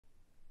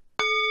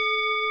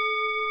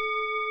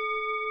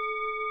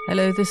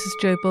Hello, this is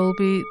Joe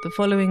Bowlby. The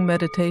following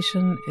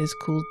meditation is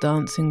called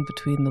Dancing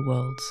Between the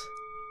Worlds.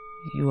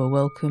 You are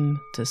welcome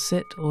to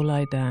sit or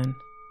lie down.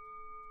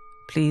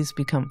 Please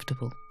be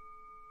comfortable.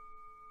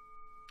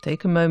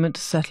 Take a moment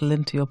to settle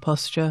into your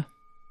posture.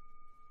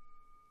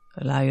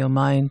 Allow your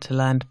mind to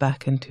land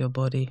back into your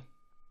body.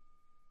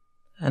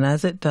 And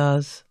as it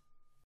does,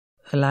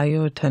 allow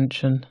your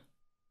attention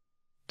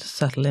to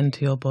settle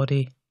into your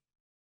body,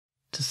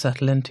 to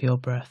settle into your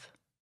breath.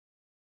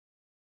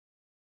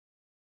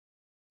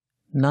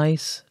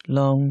 Nice,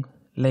 long,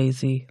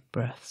 lazy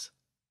breaths.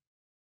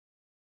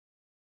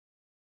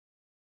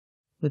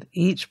 With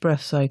each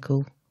breath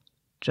cycle,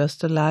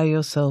 just allow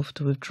yourself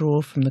to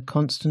withdraw from the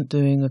constant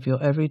doing of your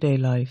everyday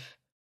life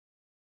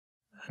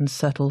and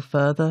settle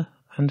further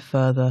and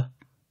further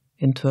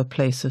into a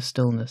place of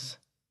stillness.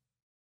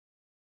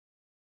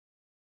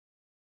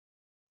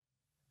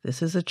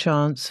 This is a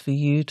chance for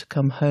you to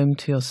come home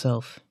to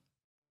yourself.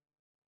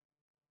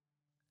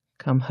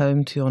 Come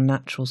home to your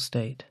natural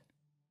state.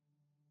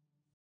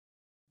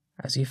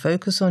 As you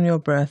focus on your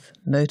breath,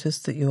 notice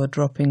that you are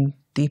dropping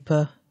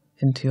deeper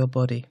into your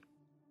body.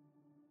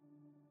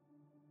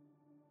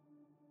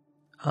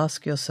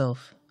 Ask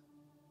yourself,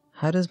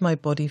 how does my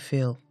body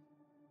feel?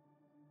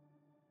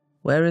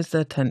 Where is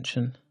there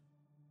tension?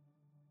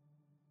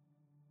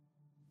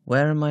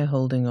 Where am I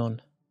holding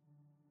on?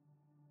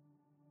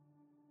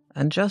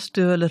 And just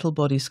do a little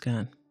body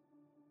scan.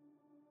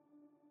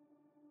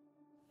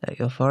 Let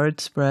your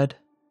forehead spread.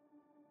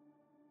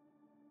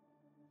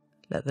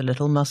 Let the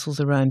little muscles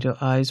around your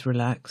eyes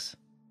relax.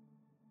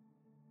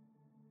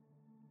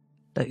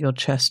 Let your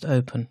chest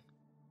open.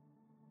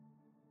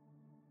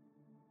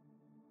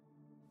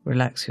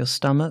 Relax your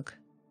stomach,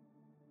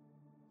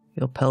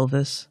 your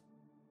pelvis,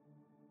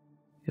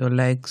 your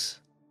legs,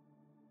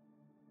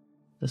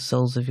 the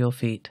soles of your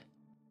feet.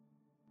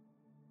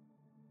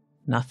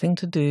 Nothing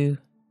to do,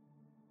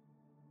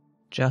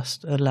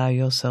 just allow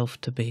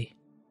yourself to be.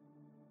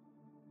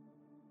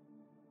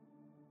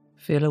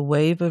 Feel a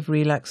wave of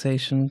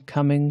relaxation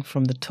coming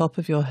from the top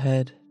of your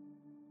head,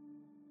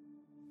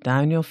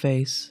 down your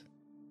face,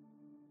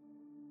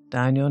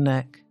 down your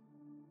neck,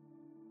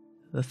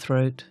 the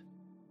throat,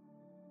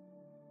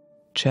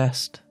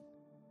 chest,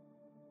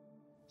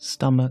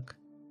 stomach,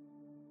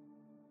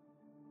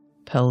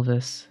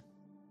 pelvis,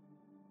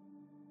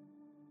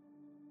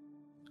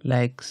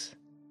 legs,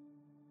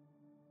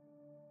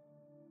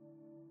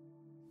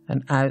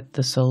 and out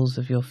the soles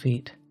of your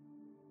feet.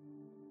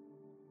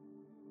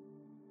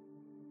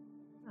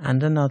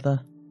 And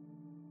another,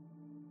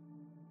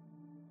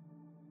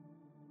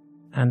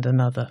 and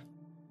another.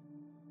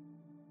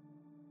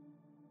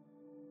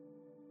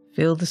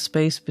 Feel the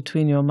space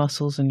between your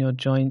muscles and your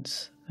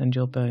joints and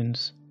your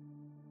bones.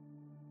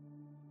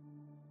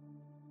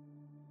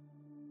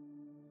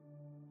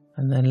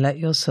 And then let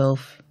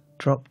yourself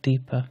drop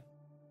deeper.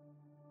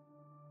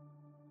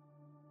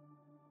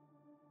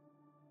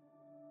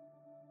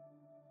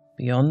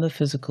 Beyond the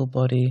physical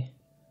body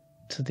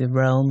to the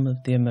realm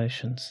of the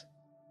emotions.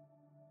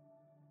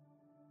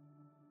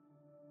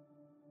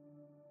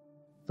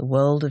 The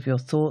world of your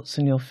thoughts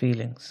and your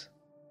feelings.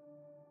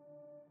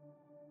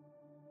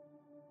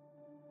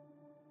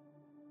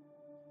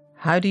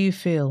 How do you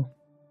feel?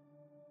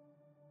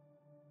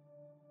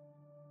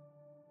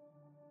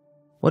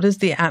 What is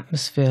the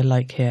atmosphere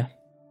like here?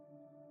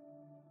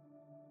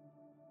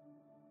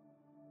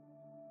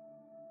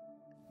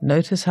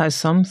 Notice how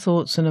some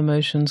thoughts and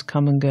emotions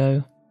come and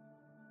go,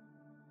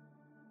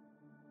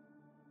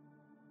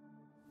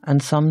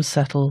 and some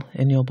settle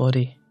in your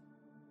body.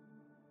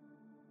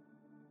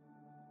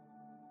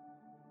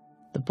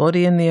 The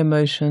body and the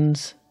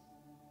emotions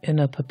in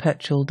a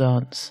perpetual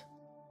dance.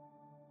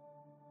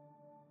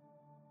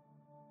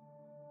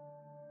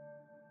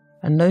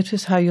 And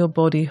notice how your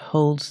body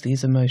holds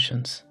these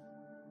emotions.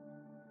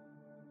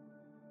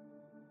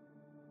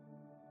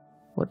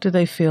 What do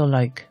they feel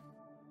like?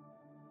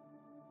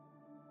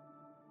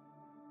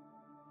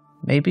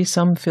 Maybe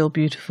some feel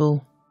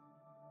beautiful.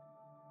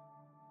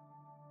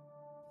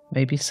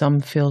 Maybe some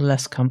feel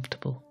less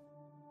comfortable.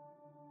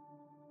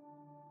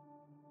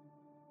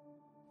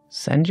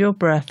 Send your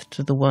breath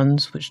to the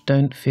ones which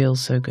don't feel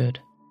so good.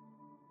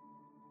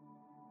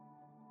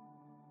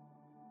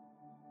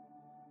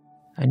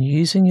 And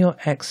using your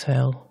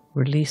exhale,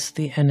 release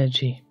the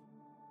energy.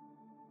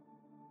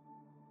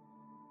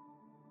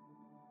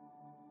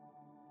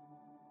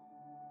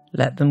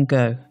 Let them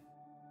go.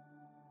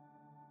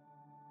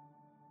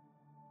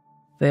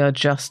 They are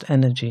just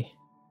energy.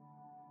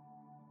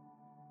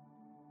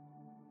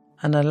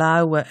 And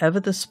allow wherever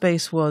the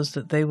space was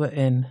that they were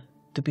in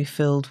to be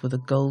filled with a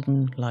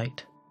golden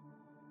light.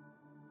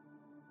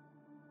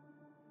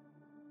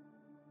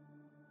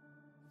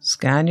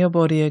 Scan your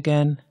body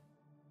again.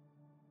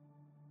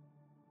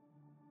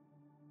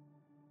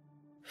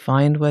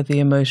 Find where the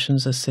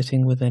emotions are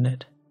sitting within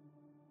it.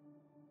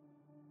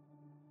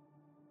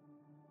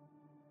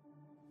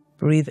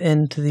 Breathe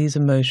into these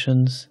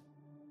emotions.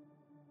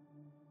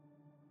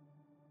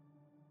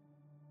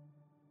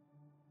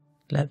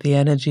 Let the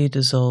energy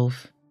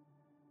dissolve.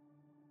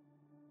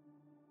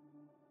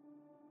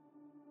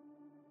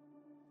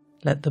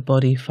 let the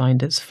body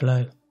find its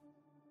flow.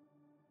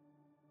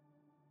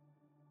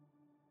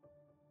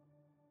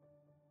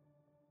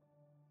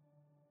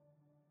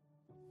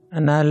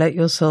 And now let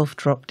yourself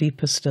drop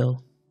deeper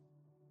still.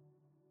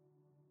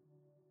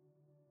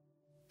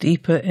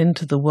 Deeper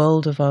into the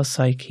world of our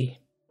psyche,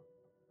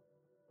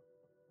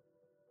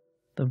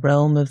 the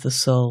realm of the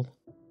soul.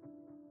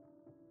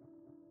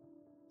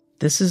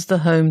 This is the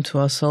home to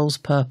our soul's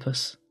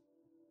purpose,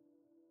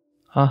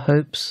 our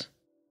hopes,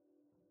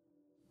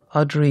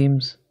 our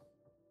dreams,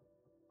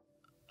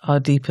 our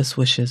deepest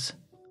wishes.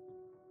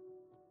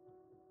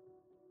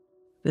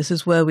 This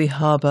is where we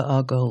harbour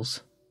our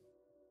goals.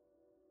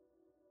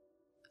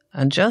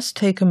 And just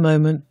take a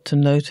moment to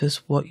notice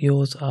what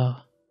yours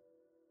are.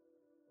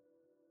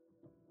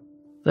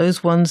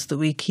 Those ones that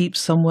we keep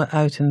somewhere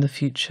out in the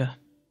future.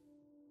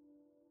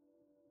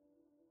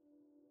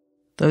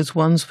 Those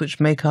ones which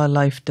make our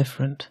life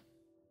different.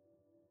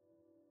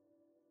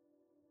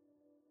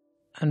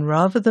 And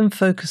rather than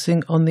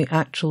focusing on the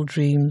actual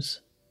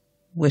dreams,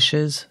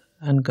 wishes,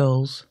 and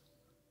goals,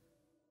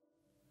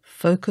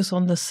 focus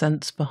on the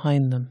sense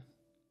behind them.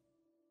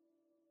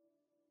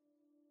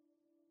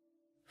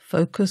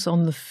 Focus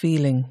on the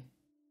feeling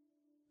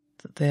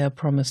that they are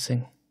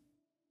promising.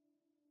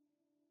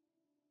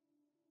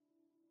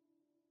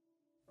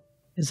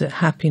 Is it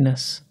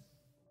happiness?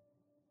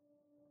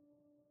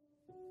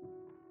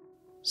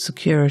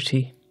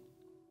 Security?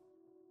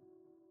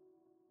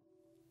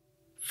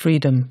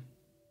 Freedom?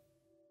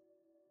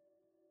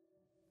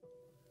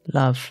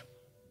 Love?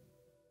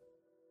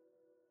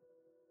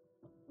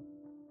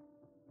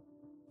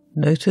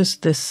 Notice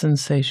this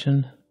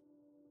sensation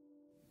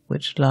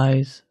which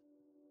lies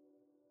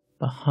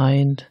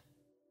behind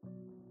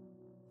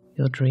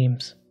your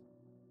dreams.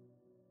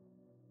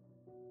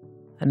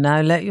 And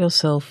now let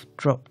yourself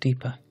drop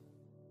deeper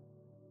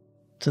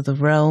to the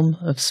realm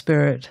of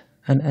spirit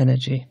and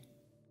energy,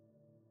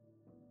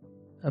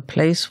 a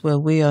place where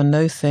we are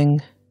no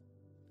thing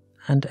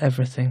and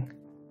everything.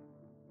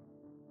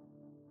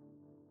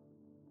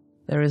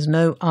 There is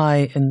no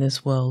I in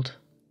this world,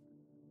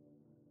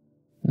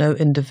 no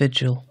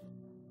individual.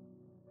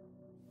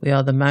 We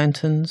are the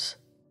mountains,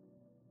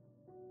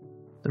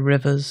 the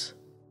rivers,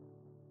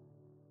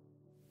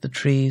 the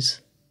trees,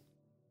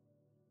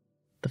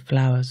 the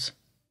flowers.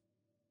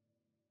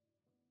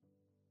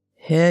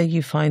 Here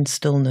you find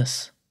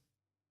stillness,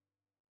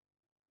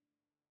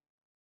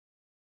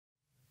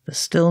 the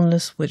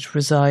stillness which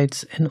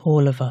resides in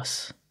all of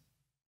us.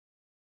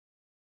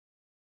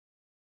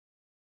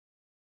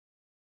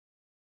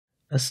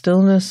 A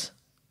stillness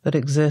that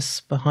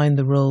exists behind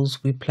the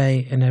roles we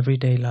play in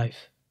everyday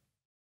life.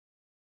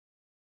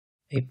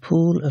 A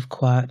pool of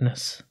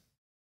quietness.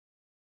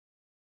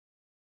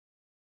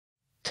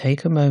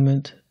 Take a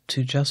moment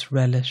to just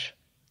relish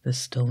this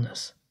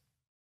stillness.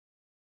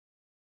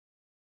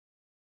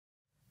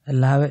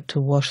 Allow it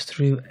to wash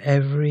through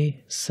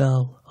every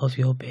cell of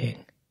your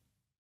being.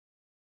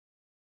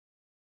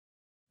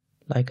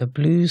 Like a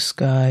blue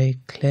sky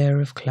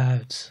clear of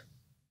clouds.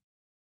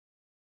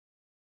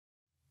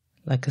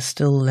 Like a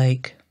still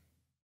lake.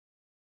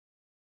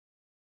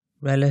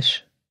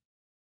 Relish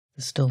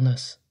the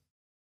stillness.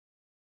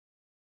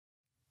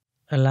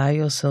 Allow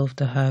yourself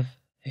to have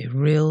a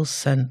real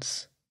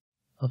sense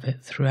of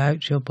it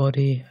throughout your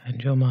body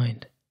and your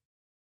mind.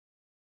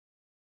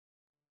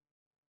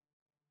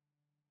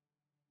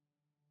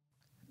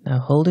 Now,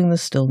 holding the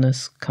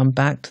stillness, come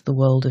back to the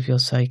world of your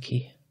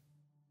psyche,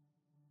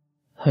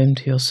 home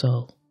to your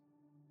soul,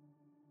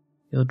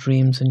 your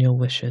dreams and your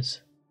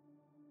wishes,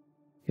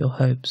 your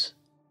hopes.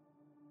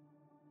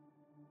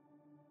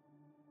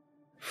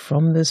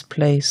 From this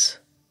place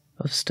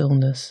of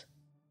stillness,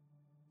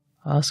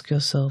 ask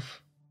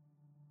yourself,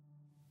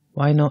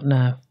 why not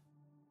now?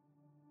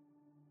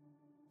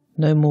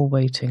 No more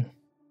waiting.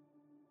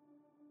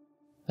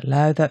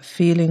 Allow that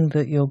feeling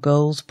that your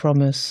goals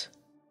promise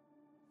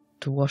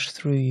to wash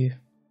through you.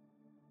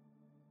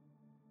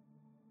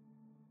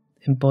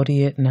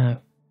 Embody it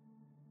now.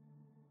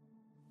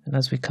 And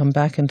as we come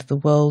back into the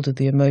world of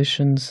the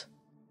emotions,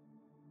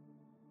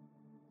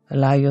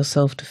 allow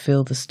yourself to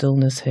feel the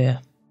stillness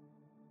here.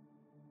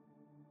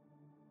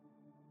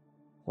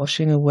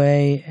 Washing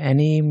away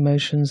any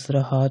emotions that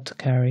are hard to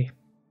carry.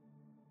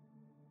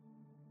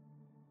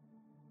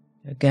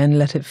 Again,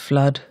 let it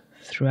flood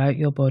throughout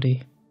your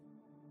body.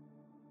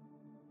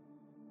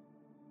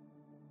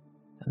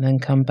 And then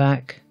come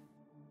back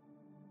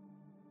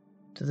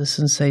to the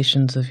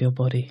sensations of your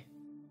body.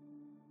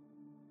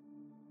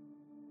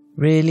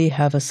 Really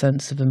have a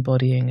sense of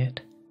embodying it.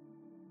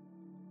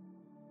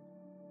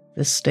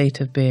 This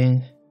state of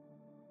being,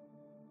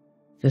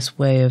 this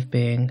way of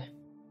being.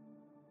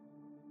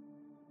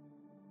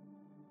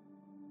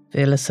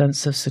 Feel a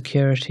sense of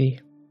security,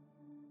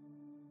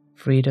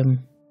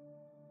 freedom,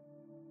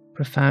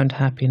 profound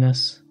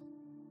happiness,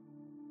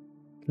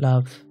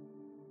 love.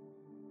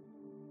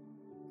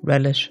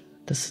 Relish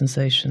the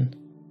sensation,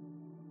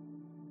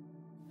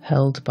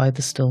 held by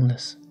the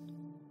stillness.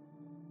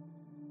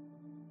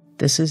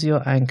 This is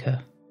your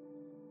anchor,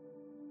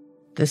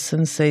 This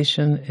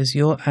sensation is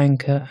your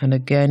anchor, and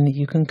again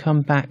you can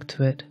come back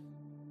to it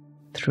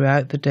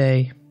throughout the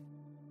day,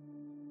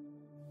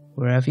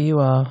 wherever you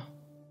are,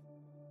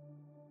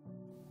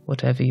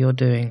 whatever you're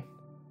doing.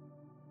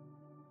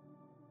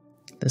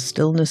 The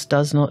stillness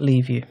does not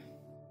leave you.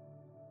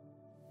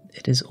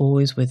 It is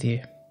always with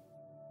you.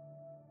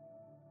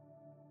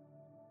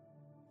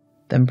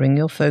 Then bring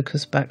your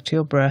focus back to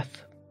your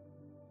breath.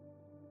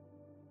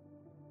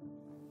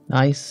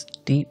 Nice,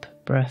 deep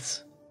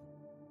breaths.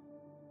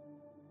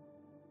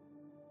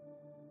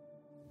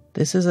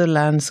 This is a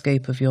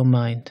landscape of your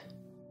mind.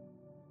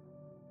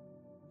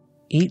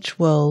 Each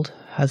world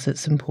has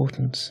its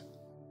importance,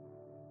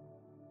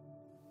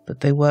 but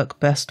they work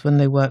best when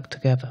they work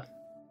together.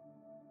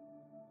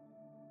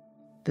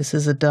 This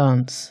is a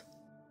dance.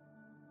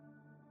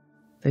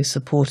 They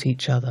support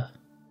each other.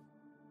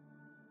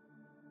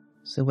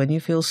 So when you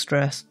feel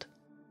stressed,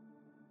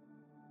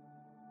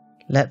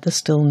 let the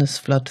stillness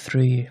flood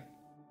through you.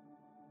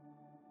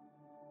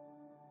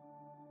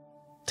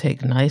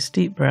 Take nice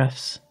deep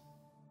breaths.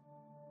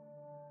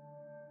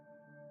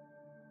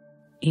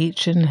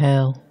 Each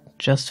inhale,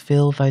 just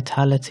feel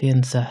vitality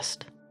and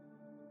zest.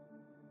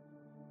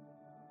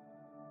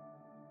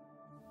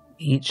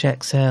 Each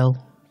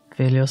exhale,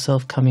 feel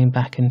yourself coming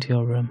back into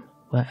your room,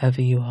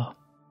 wherever you are.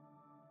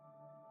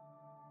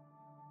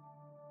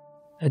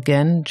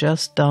 Again,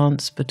 just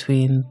dance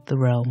between the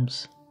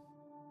realms.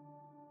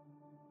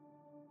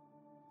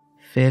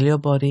 Feel your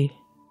body.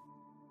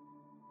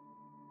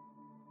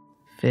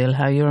 Feel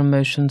how your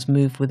emotions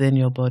move within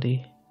your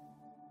body.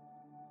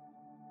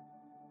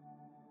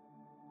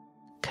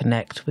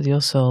 Connect with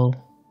your soul.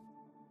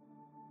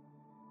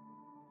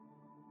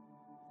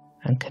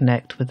 And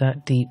connect with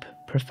that deep,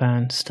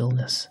 profound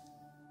stillness.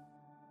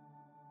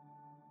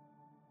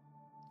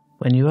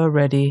 When you are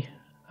ready,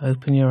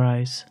 open your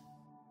eyes.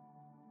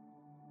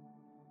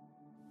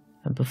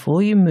 And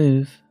before you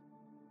move,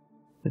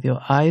 with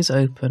your eyes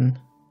open,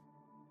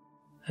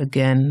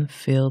 again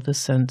feel the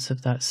sense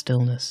of that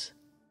stillness.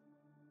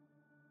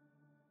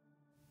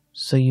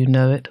 So you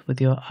know it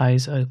with your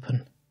eyes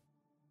open.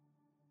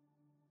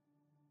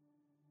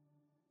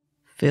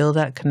 Feel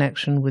that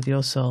connection with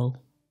your soul.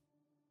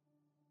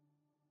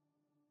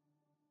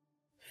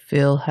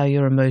 Feel how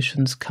your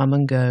emotions come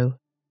and go,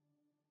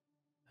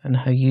 and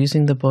how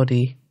using the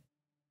body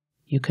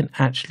you can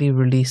actually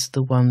release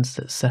the ones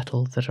that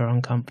settle, that are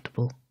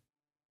uncomfortable.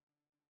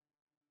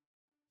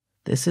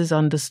 This is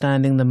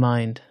understanding the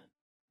mind,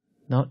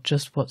 not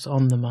just what's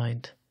on the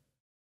mind.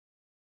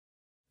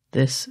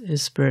 This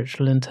is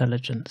spiritual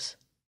intelligence.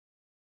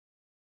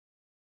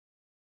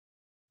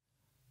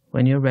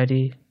 When you're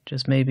ready,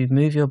 just maybe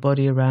move your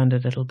body around a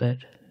little bit,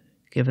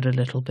 give it a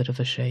little bit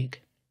of a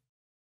shake,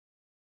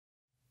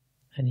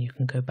 and you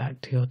can go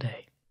back to your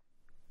day.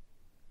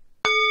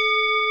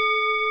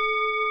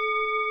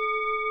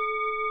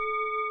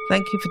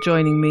 Thank you for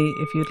joining me.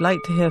 If you'd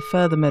like to hear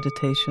further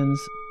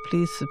meditations,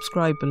 please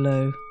subscribe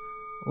below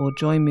or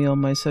join me on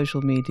my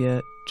social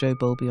media, Joe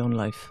Bulby on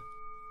Life.